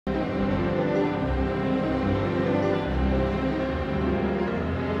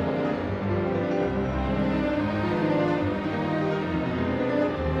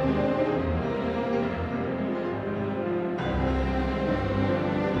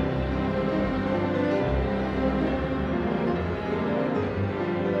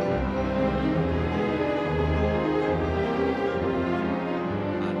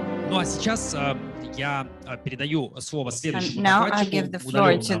а сейчас я передаю слово следующему now I докладчику, give the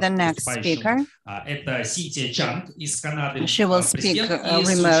floor to the next speaker. Это Синтия Чанг из Канады, She will speak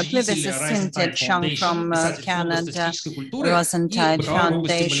remotely. This is Cynthia Chung from Canada, Rosentide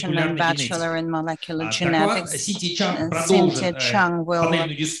Foundation and Bachelor in Molecular Genetics. Cynthia Chung will,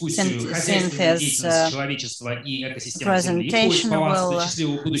 Cynthia's presentation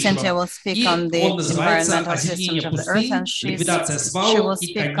Cynthia will speak on the environmental systems of the Earth, and she will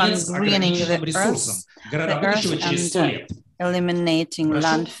speak on greening the Earth and eliminating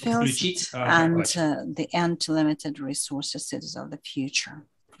landfills and the end to limited resources cities of the future,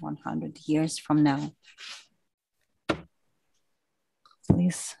 100 years from now.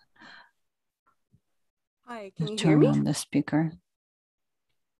 Please. Hi, can you turn hear me? on the speaker.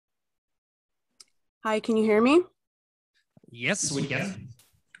 Hi, can you hear me? Yes, we can.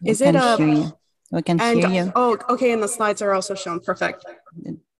 We can hear you. We can hear you. Oh, okay, and the slides are also shown. Perfect.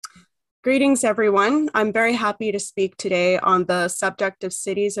 Greetings, everyone. I'm very happy to speak today on the subject of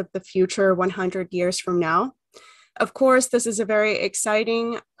cities of the future 100 years from now. Of course, this is a very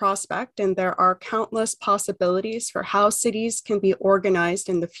exciting prospect, and there are countless possibilities for how cities can be organized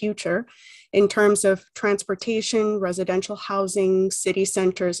in the future in terms of transportation, residential housing, city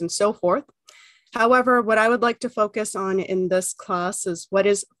centers, and so forth. However, what I would like to focus on in this class is what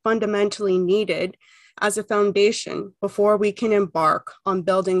is fundamentally needed as a foundation before we can embark on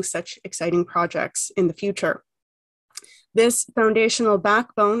building such exciting projects in the future. This foundational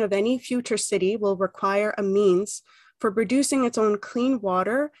backbone of any future city will require a means for producing its own clean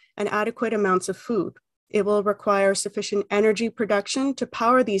water and adequate amounts of food. It will require sufficient energy production to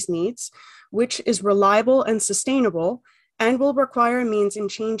power these needs, which is reliable and sustainable, and will require a means in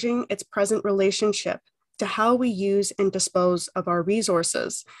changing its present relationship to how we use and dispose of our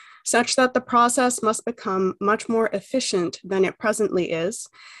resources, such that the process must become much more efficient than it presently is,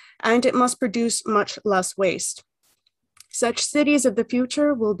 and it must produce much less waste. Such cities of the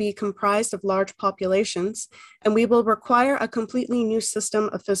future will be comprised of large populations, and we will require a completely new system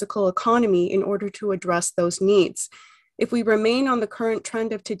of physical economy in order to address those needs. If we remain on the current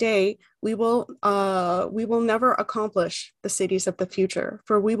trend of today, we will never accomplish the cities of the future,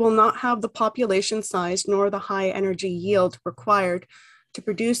 for we will not have the population size nor the high energy yield required to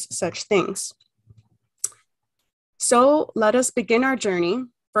produce such things. So let us begin our journey.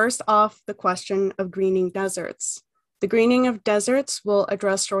 First off, the question of greening deserts. The greening of deserts will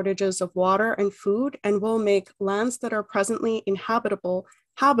address shortages of water and food and will make lands that are presently inhabitable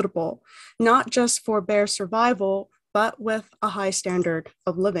habitable, not just for bare survival, but with a high standard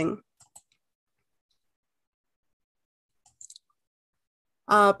of living.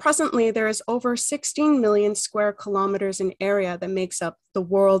 Presently, there is over 16 million square kilometers in area that makes up the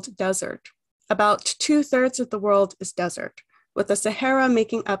world desert. About 2/3 of the world is desert, with the Sahara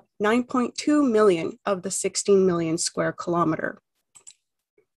making up 9.2 million of the 16 million square kilometer.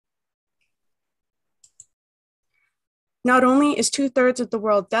 Not only is 2/3 of the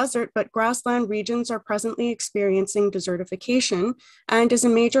world desert, but grassland regions are presently experiencing desertification and is a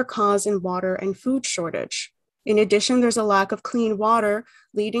major cause in water and food shortage. In addition, there's a lack of clean water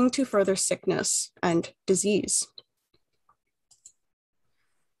leading to further sickness and disease.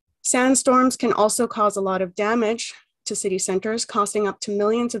 Sandstorms can also cause a lot of damage to city centers, costing up to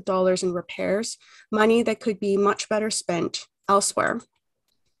millions of dollars in repairs, money that could be much better spent elsewhere.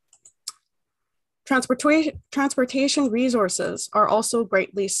 Transportation resources are also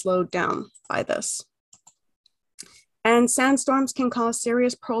greatly slowed down by this. And sandstorms can cause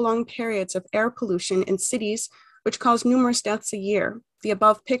serious prolonged periods of air pollution in cities, which cause numerous deaths a year. The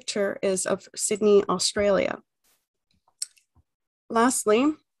above picture is of Sydney, Australia.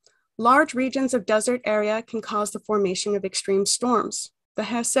 Lastly, large regions of desert area can cause the formation of extreme storms.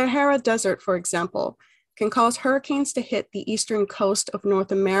 The Sahara Desert, for example, can cause hurricanes to hit the eastern coast of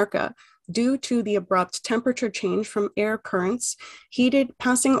North America due to the abrupt temperature change from air currents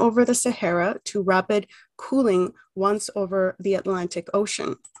passing over the Sahara to rapid cooling once over the Atlantic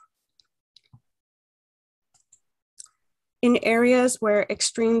Ocean. In areas where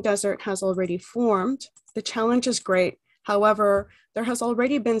extreme desert has already formed, the challenge is great. However, there has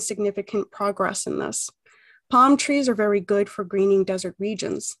already been significant progress in this. Palm trees are very good for greening desert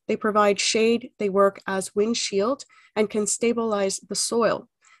regions. They provide shade, they work as windshield, and can stabilize the soil.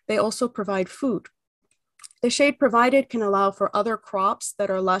 They also provide food. The shade provided can allow for other crops that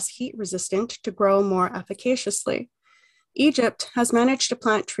are less heat resistant to grow more efficaciously. Egypt has managed to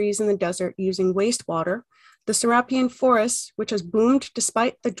plant trees in the desert using wastewater. The Serapian forest, which has boomed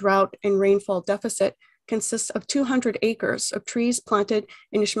despite the drought and rainfall deficit, consists of 200 acres of trees planted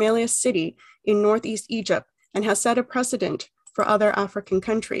in Ismailia city in northeast Egypt and has set a precedent for other African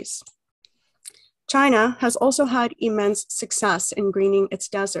countries. China has also had immense success in greening its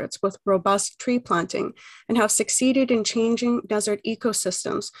deserts with robust tree planting and have succeeded in changing desert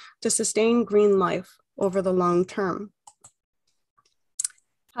ecosystems to sustain green life over the long term.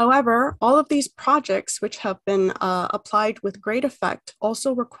 However, all of these projects, which have been applied with great effect,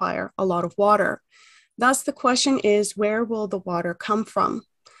 also require a lot of water. Thus, the question is, where will the water come from?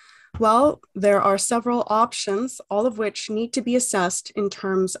 Well, there are several options, all of which need to be assessed in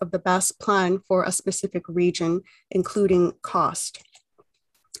terms of the best plan for a specific region, including cost.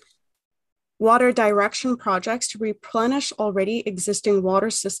 Water direction projects to replenish already existing water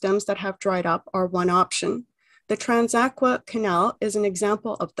systems that have dried up are one option. The Trans-Aqua Canal is an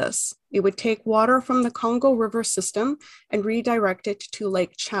example of this. It would take water from the Congo River system and redirect it to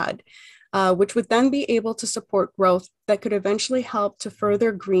Lake Chad, which would then be able to support growth that could eventually help to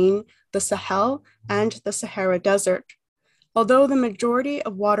further green the Sahel and the Sahara Desert. Although the majority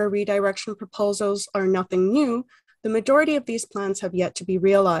of water redirection proposals are nothing new, the majority of these plans have yet to be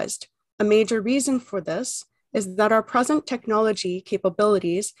realized. A major reason for this is that our present technology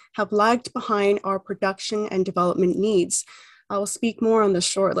capabilities have lagged behind our production and development needs. I will speak more on this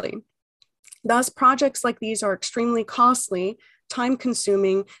shortly. Thus, projects like these are extremely costly,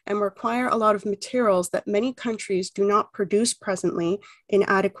 time-consuming, and require a lot of materials that many countries do not produce presently in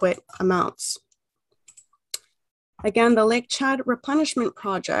adequate amounts. Again, the Lake Chad replenishment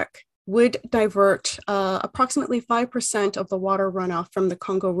project would divert approximately 5% of the water runoff from the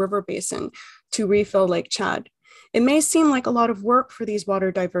Congo River Basin to refill Lake Chad. It may seem like a lot of work for these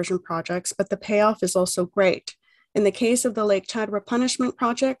water diversion projects, but the payoff is also great. In the case of the Lake Chad replenishment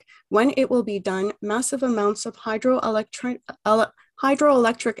project, when it will be done, massive amounts of hydroelectric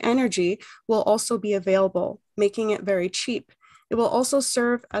energy will also be available, making it very cheap. It will also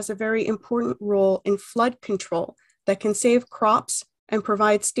serve as a very important role in flood control that can save crops and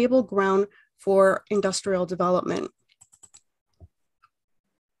provide stable ground for industrial development.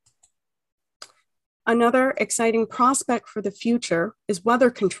 Another exciting prospect for the future is weather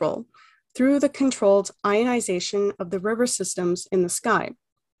control through the controlled ionization of the river systems in the sky.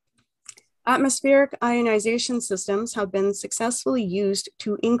 Atmospheric ionization systems have been successfully used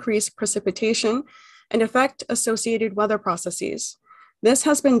to increase precipitation and affect associated weather processes. This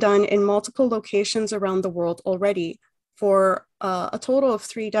has been done in multiple locations around the world already for a total of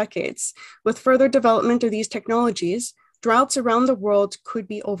 3 decades. With further development of these technologies, droughts around the world could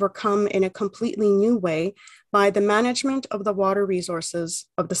be overcome in a completely new way by the management of the water resources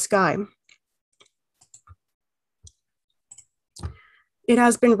of the sky. It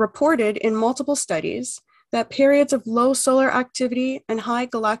has been reported in multiple studies that periods of low solar activity and high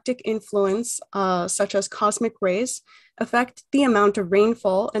galactic influence, such as cosmic rays, affect the amount of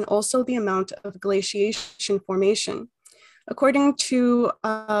rainfall and also the amount of glaciation formation. According to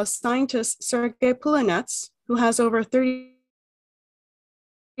scientist Sergei Pulanets, who has over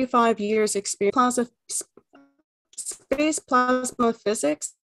 35 years experience in space plasma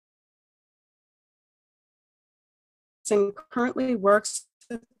physics and currently works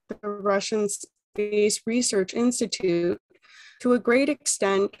at the Russian Space Research Institute, to a great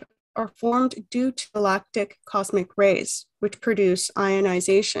extent are formed due to galactic cosmic rays, which produce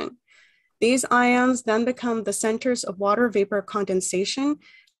ionization. These ions then become the centers of water vapor condensation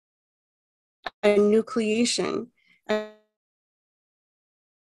and nucleation, and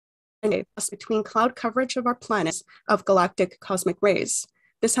between cloud coverage of our planets of galactic cosmic rays.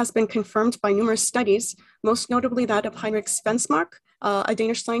 This has been confirmed by numerous studies, most notably that of Heinrich Svensmark, a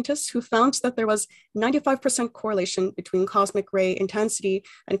Danish scientist who found that there was 95% correlation between cosmic ray intensity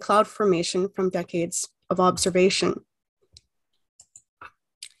and cloud formation from decades of observation.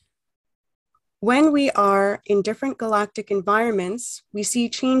 When we are in different galactic environments, we see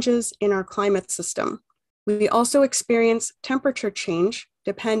changes in our climate system. We also experience temperature change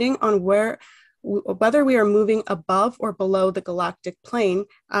depending on whether we are moving above or below the galactic plane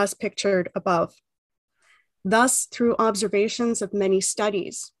as pictured above. Thus, through observations of many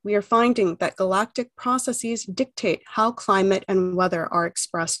studies, we are finding that galactic processes dictate how climate and weather are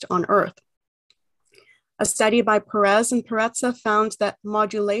expressed on Earth. A study by Perez and Perezza found that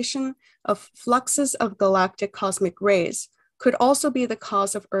modulation of fluxes of galactic cosmic rays could also be the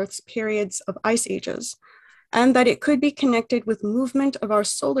cause of Earth's periods of ice ages, and that it could be connected with movement of our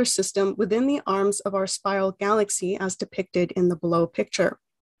solar system within the arms of our spiral galaxy as depicted in the below picture.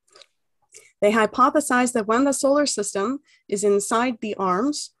 They hypothesized that when the solar system is inside the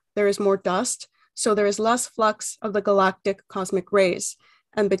arms, there is more dust, so there is less flux of the galactic cosmic rays,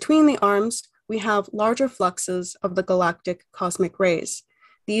 and between the arms, we have larger fluxes of the galactic cosmic rays.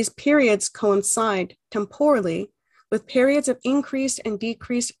 These periods coincide temporally with periods of increased and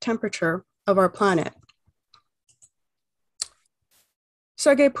decreased temperature of our planet.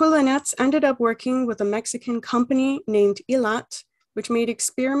 Sergei Poulinets ended up working with a Mexican company named ILAT, which made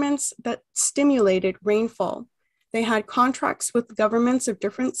experiments that stimulated rainfall. They had contracts with governments of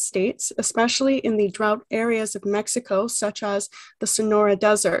different states, especially in the drought areas of Mexico, such as the Sonora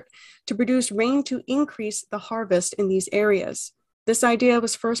Desert, to produce rain to increase the harvest in these areas. This idea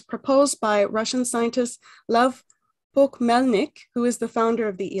was first proposed by Russian scientist Lev Pokmelnik, who is the founder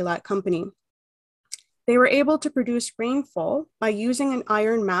of the ILAT company. They were able to produce rainfall by using an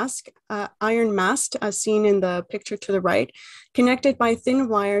iron mast, as seen in the picture to the right, connected by thin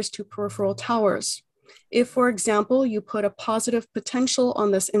wires to peripheral towers. If, for example, you put a positive potential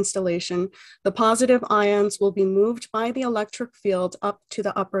on this installation, the positive ions will be moved by the electric field up to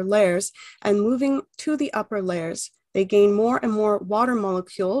the upper layers, and moving to the upper layers, they gain more and more water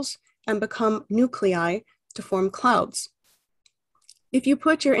molecules and become nuclei to form clouds. If you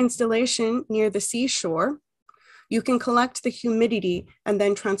put your installation near the seashore, you can collect the humidity and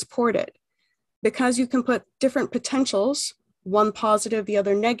then transport it. Because you can put different potentials, one positive, the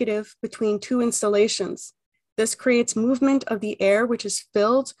other negative, between two installations, this creates movement of the air, which is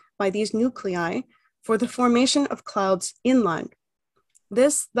filled by these nuclei for the formation of clouds inland.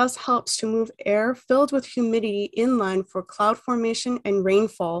 This thus helps to move air filled with humidity inland for cloud formation and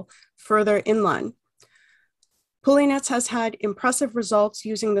rainfall further inland. Poulinets has had impressive results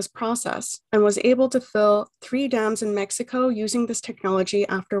using this process and was able to fill 3 dams in Mexico using this technology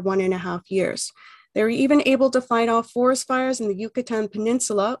after 1.5 years. They were even able to fight off forest fires in the Yucatan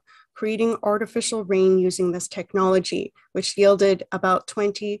Peninsula, creating artificial rain using this technology, which yielded about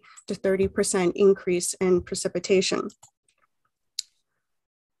 20 to 30% increase in precipitation.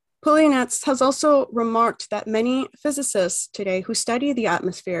 Poulinets has also remarked that many physicists today who study the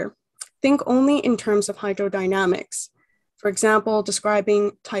atmosphere think only in terms of hydrodynamics. For example,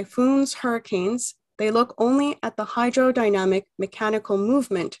 describing typhoons, hurricanes, they look only at the hydrodynamic mechanical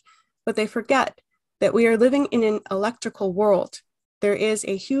movement, but they forget that we are living in an electrical world. There is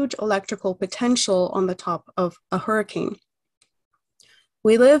a huge electrical potential on the top of a hurricane.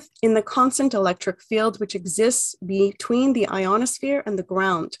 We live in the constant electric field which exists between the ionosphere and the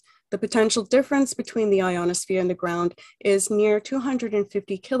ground. The potential difference between the ionosphere and the ground is near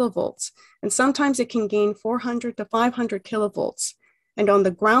 250 kilovolts, and sometimes it can gain 400 to 500 kilovolts. And on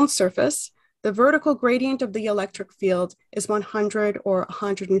the ground surface, the vertical gradient of the electric field is 100 or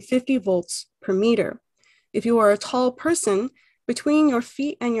 150 volts per meter. If you are a tall person, between your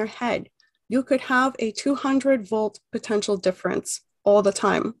feet and your head, you could have a 200 volt potential difference all the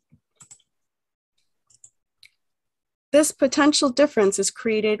time. This potential difference is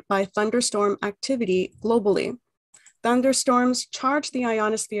created by thunderstorm activity globally. Thunderstorms charge the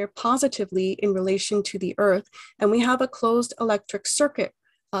ionosphere positively in relation to the Earth, and we have a closed electric circuit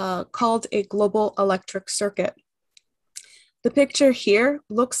called a global electric circuit. The picture here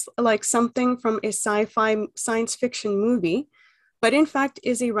looks like something from a sci-fi science fiction movie, but in fact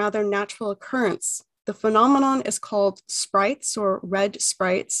is a rather natural occurrence. The phenomenon is called sprites or red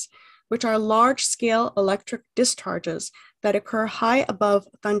sprites, which are large-scale electric discharges that occur high above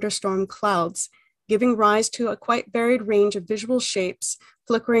thunderstorm clouds, giving rise to a quite varied range of visual shapes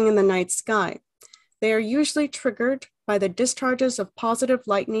flickering in the night sky. They are usually triggered by the discharges of positive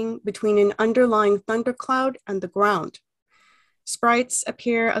lightning between an underlying thundercloud and the ground. Sprites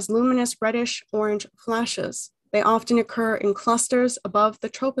appear as luminous reddish-orange flashes. They often occur in clusters above the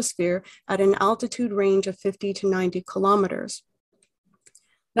troposphere at an altitude range of 50 to 90 kilometers.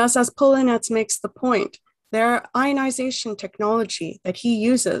 Thus, as Poulinets makes the point, their ionization technology that he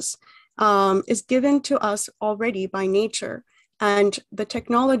uses is given to us already by nature, and the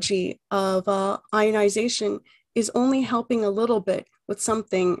technology of ionization is only helping a little bit with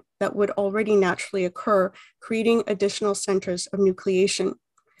something that would already naturally occur, creating additional centers of nucleation.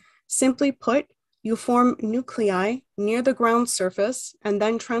 Simply put, you form nuclei near the ground surface and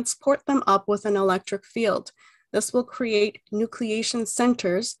then transport them up with an electric field. This will create nucleation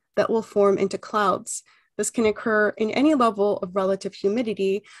centers that will form into clouds. This can occur in any level of relative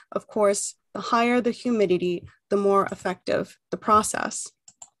humidity. Of course, the higher the humidity, the more effective the process.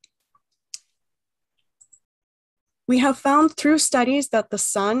 We have found through studies that the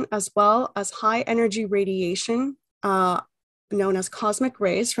sun, as well as high energy radiation, known as cosmic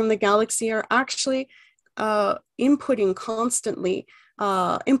rays from the galaxy, are actually inputting constantly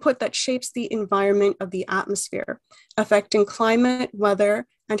input that shapes the environment of the atmosphere, affecting climate, weather,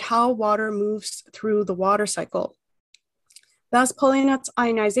 and how water moves through the water cycle. Thus, Poulinets'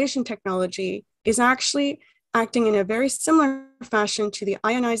 ionization technology is actually acting in a very similar fashion to the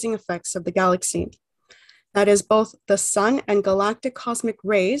ionizing effects of the galaxy. That is, both the sun and galactic cosmic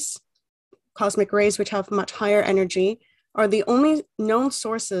rays which have much higher energy, are the only known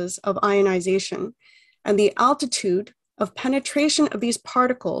sources of ionization, and the altitude of penetration of these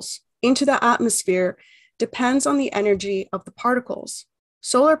particles into the atmosphere depends on the energy of the particles.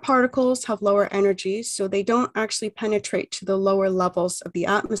 Solar particles have lower energy, so they don't actually penetrate to the lower levels of the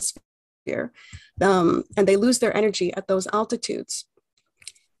atmosphere, and they lose their energy at those altitudes.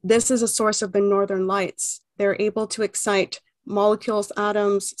 This is a source of the northern lights. They're able to excite molecules,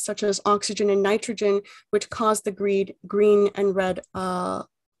 atoms, such as oxygen and nitrogen, which cause the green and red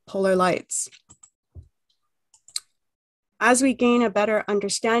polar lights. As we gain a better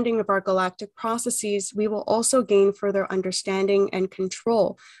understanding of our galactic processes, we will also gain further understanding and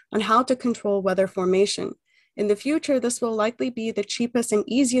control on how to control weather formation. In the future, this will likely be the cheapest and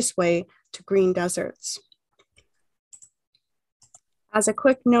easiest way to green deserts. As a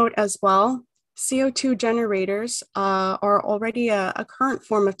quick note as well, CO2 generators are already a current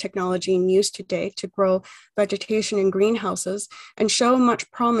form of technology in use today to grow vegetation in greenhouses and show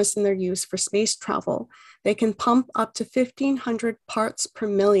much promise in their use for space travel. They can pump up to 1,500 parts per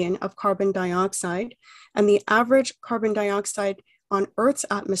million of carbon dioxide, and the average carbon dioxide on Earth's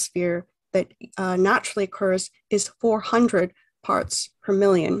atmosphere that naturally occurs is 400 parts per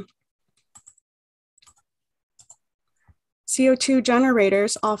million. CO2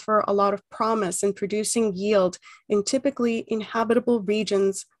 generators offer a lot of promise in producing yield in typically inhabitable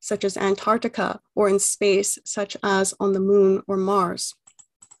regions such as Antarctica, or in space such as on the Moon or Mars.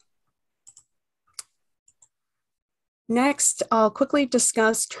 Next, I'll quickly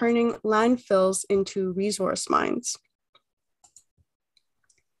discuss turning landfills into resource mines.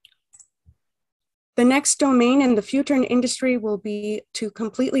 The next domain in the future in industry will be to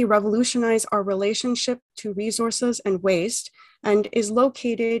completely revolutionize our relationship to resources and waste, and is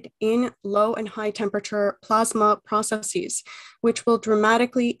located in low and high temperature plasma processes, which will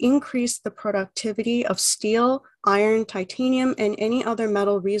dramatically increase the productivity of steel, iron, titanium, and any other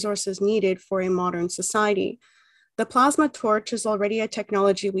metal resources needed for a modern society. The plasma torch is already a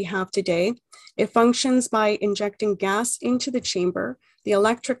technology we have today. It functions by injecting gas into the chamber, the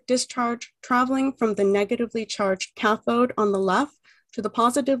electric discharge traveling from the negatively charged cathode on the left to the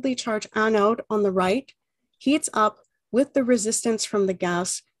positively charged anode on the right, heats up with the resistance from the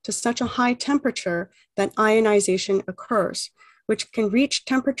gas to such a high temperature that ionization occurs, which can reach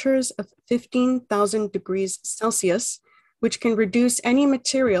temperatures of 15,000 degrees Celsius, which can reduce any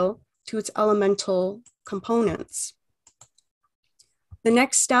material to its elemental components. The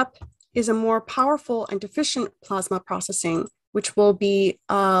next step is a more powerful and efficient plasma processing, which will be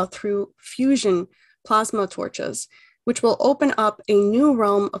through fusion plasma torches, which will open up a new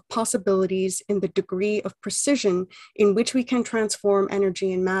realm of possibilities in the degree of precision in which we can transform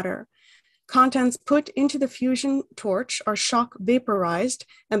energy and matter. Contents put into the fusion torch are shock vaporized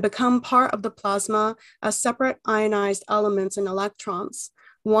and become part of the plasma as separate ionized elements and electrons.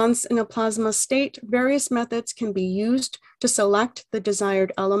 Once in a plasma state, various methods can be used to select the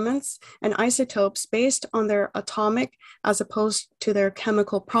desired elements and isotopes based on their atomic as opposed to their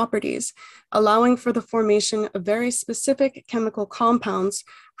chemical properties, allowing for the formation of very specific chemical compounds,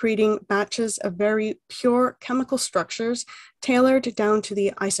 creating batches of very pure chemical structures tailored down to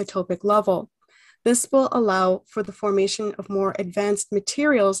the isotopic level. This will allow for the formation of more advanced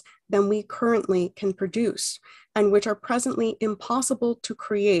materials than we currently can produce, and which are presently impossible to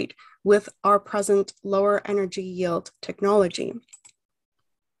create with our present lower energy yield technology.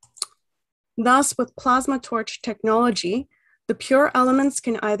 Thus, with plasma torch technology, the pure elements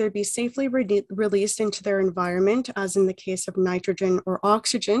can either be safely released into their environment, as in the case of nitrogen or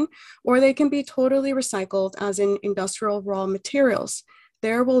oxygen, or they can be totally recycled, as in industrial raw materials.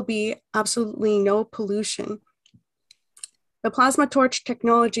 There will be absolutely no pollution. The plasma torch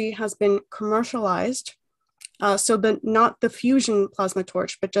technology has been commercialized. Not the fusion plasma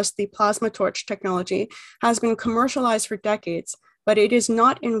torch, but just the plasma torch technology has been commercialized for decades, but it is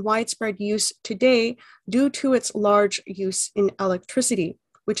not in widespread use today due to its large use in electricity,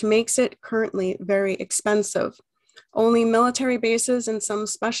 which makes it currently very expensive. Only military bases and some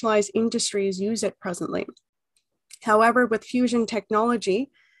specialized industries use it presently. However, with fusion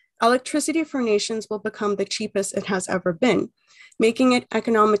technology, electricity for nations will become the cheapest it has ever been, making it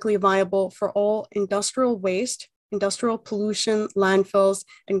economically viable for all industrial waste, industrial pollution, landfills,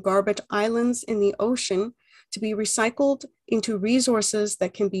 and garbage islands in the ocean to be recycled into resources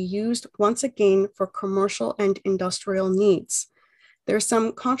that can be used once again for commercial and industrial needs. There's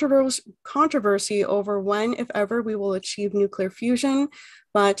some controversy over when, if ever, we will achieve nuclear fusion.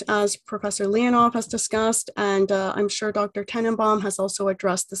 But as Professor Leonov has discussed, and I'm sure Dr. Tenenbaum has also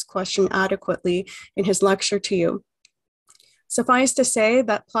addressed this question adequately in his lecture to you. Suffice to say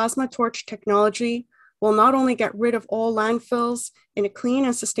that plasma torch technology will not only get rid of all landfills in a clean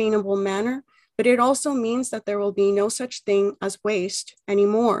and sustainable manner, but it also means that there will be no such thing as waste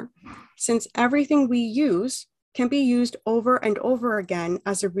anymore, since everything we use can be used over and over again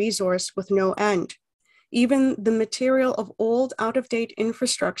as a resource with no end. Even the material of old, out-of-date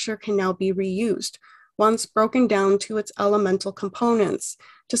infrastructure can now be reused, once broken down to its elemental components,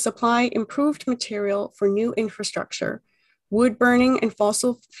 to supply improved material for new infrastructure. Wood burning and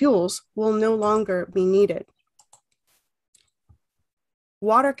fossil fuels will no longer be needed.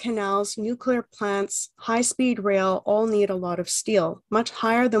 Water canals, nuclear plants, high-speed rail all need a lot of steel, much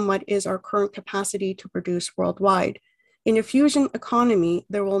higher than what is our current capacity to produce worldwide. In a fusion economy,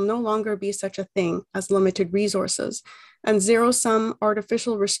 there will no longer be such a thing as limited resources, and zero-sum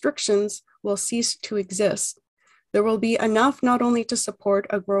artificial restrictions will cease to exist. There will be enough not only to support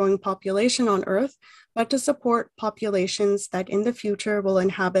a growing population on Earth, but to support populations that in the future will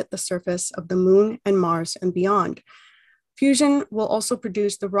inhabit the surface of the Moon and Mars and beyond. Fusion will also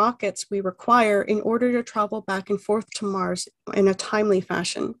produce the rockets we require in order to travel back and forth to Mars in a timely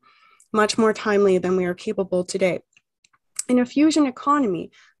fashion, much more timely than we are capable today. In a fusion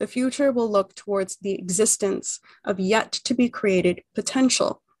economy, the future will look towards the existence of yet to be created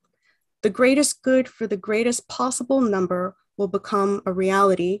potential. The greatest good for the greatest possible number will become a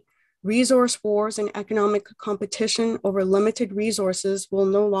reality. Resource wars and economic competition over limited resources will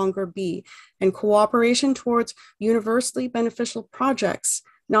no longer be, and cooperation towards universally beneficial projects,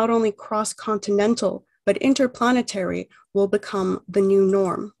 not only cross-continental, but interplanetary, will become the new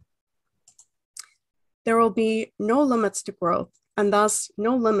norm. There will be no limits to growth, and thus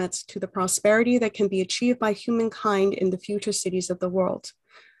no limits to the prosperity that can be achieved by humankind in the future cities of the world.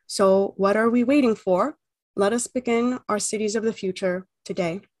 So what are we waiting for? Let us begin our cities of the future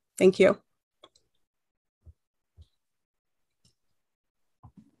today. Thank you.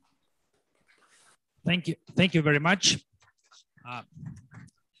 Thank you very much.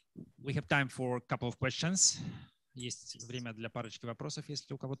 We have time for a couple of questions. Есть время для парочки вопросов,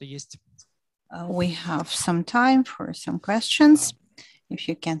 если у кого-то есть. We have some time for some questions, if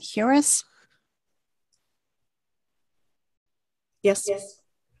you can hear us. Yes.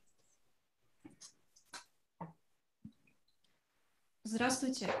 Good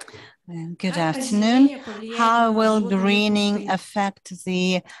afternoon. How will greening affect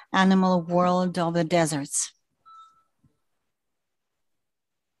the animal world of the deserts?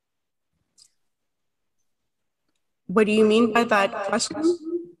 What do you mean by that question?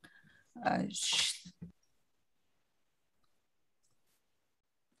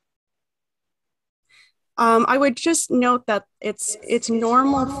 I would just note that it's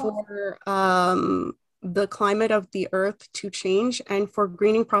normal for the climate of the Earth to change and for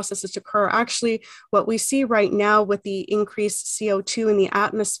greening processes to occur. Actually, what we see right now with the increased CO2 in the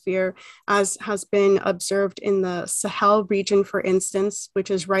atmosphere, as has been observed in the Sahel region, for instance, which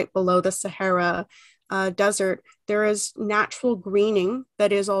is right below the Sahara desert, there is natural greening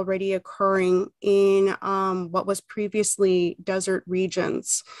that is already occurring in what was previously desert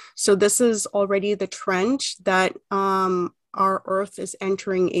regions. So this is already the trend that our Earth is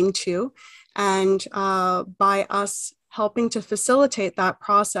entering into. And by us helping to facilitate that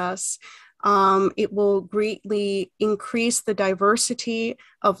process, it will greatly increase the diversity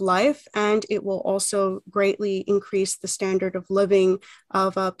of life, and it will also greatly increase the standard of living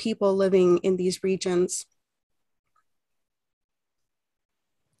of people living in these regions.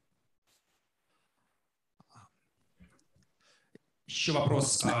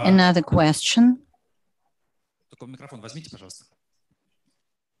 Another question.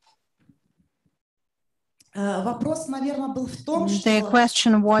 The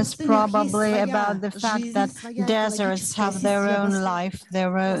question was probably about the fact that deserts have their own life,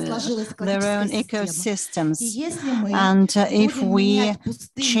 their own ecosystems. And if we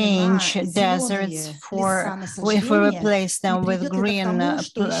change deserts if we replace them with green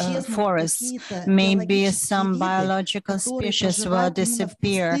forests, maybe some biological species will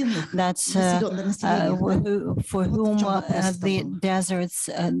disappear. That's for whom the deserts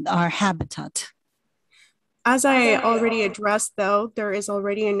are habitat. As I already addressed, though, there is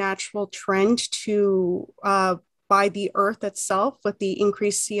already a natural trend to, by the Earth itself, with the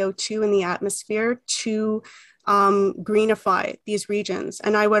increased CO2 in the atmosphere, to greenify these regions.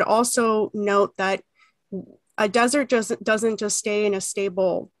 And I would also note that a desert doesn't just stay in a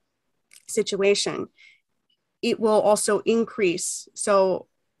stable situation. it will also increase. So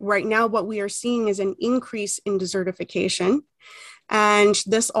right now, what we are seeing is an increase in desertification. And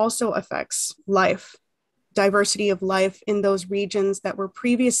this also affects life, diversity of life in those regions that were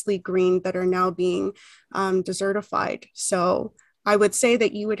previously green that are now being desertified. So I would say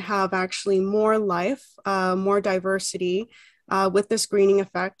that you would have actually more life, more diversity with this greening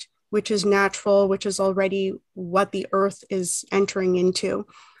effect, which is natural, which is already what the Earth is entering into.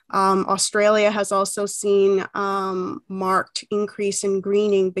 Australia has also seen marked increase in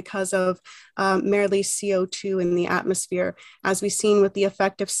greening because of merely CO2 in the atmosphere. As we've seen with the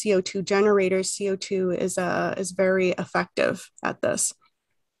effect of CO2 generators, CO2 is very effective at this.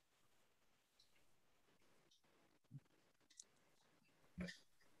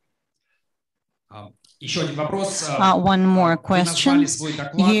 One more question.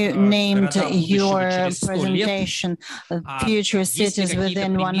 You named your presentation future cities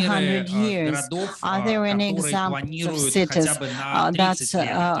within 100 years. Are there any examples of cities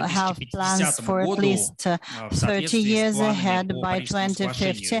that have plans for at least 30 years ahead by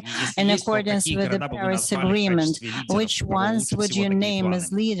 2050 in accordance with the Paris Agreement? Which ones would you name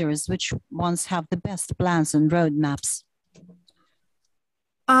as leaders? Which ones have the best plans and roadmaps?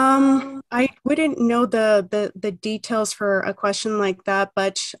 I wouldn't know the details for a question like that,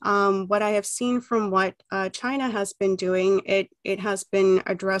 but what I have seen from what China has been doing, it has been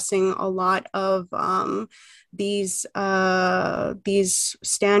addressing a lot of these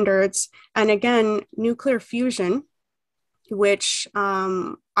standards. And again, nuclear fusion, which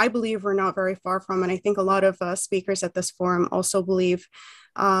I believe we're not very far from, and I think a lot of speakers at this forum also believe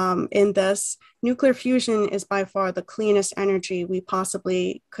in this. Nuclear fusion is by far the cleanest energy we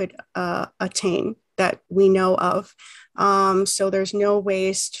possibly could attain that we know of. So there's no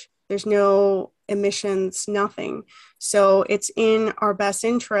waste, there's no emissions, nothing. So it's in our best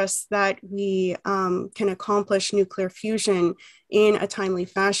interest that we can accomplish nuclear fusion in a timely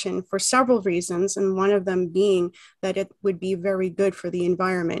fashion for several reasons, and one of them being that it would be very good for the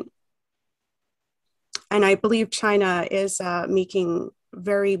environment. And I believe China is making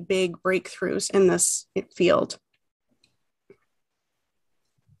very big breakthroughs in this field.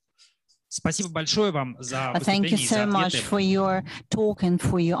 Thank you so much for your talk and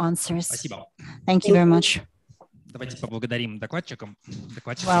for your answers. Thank you very much.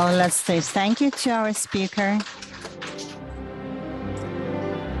 Well, let's say thank you to our speaker.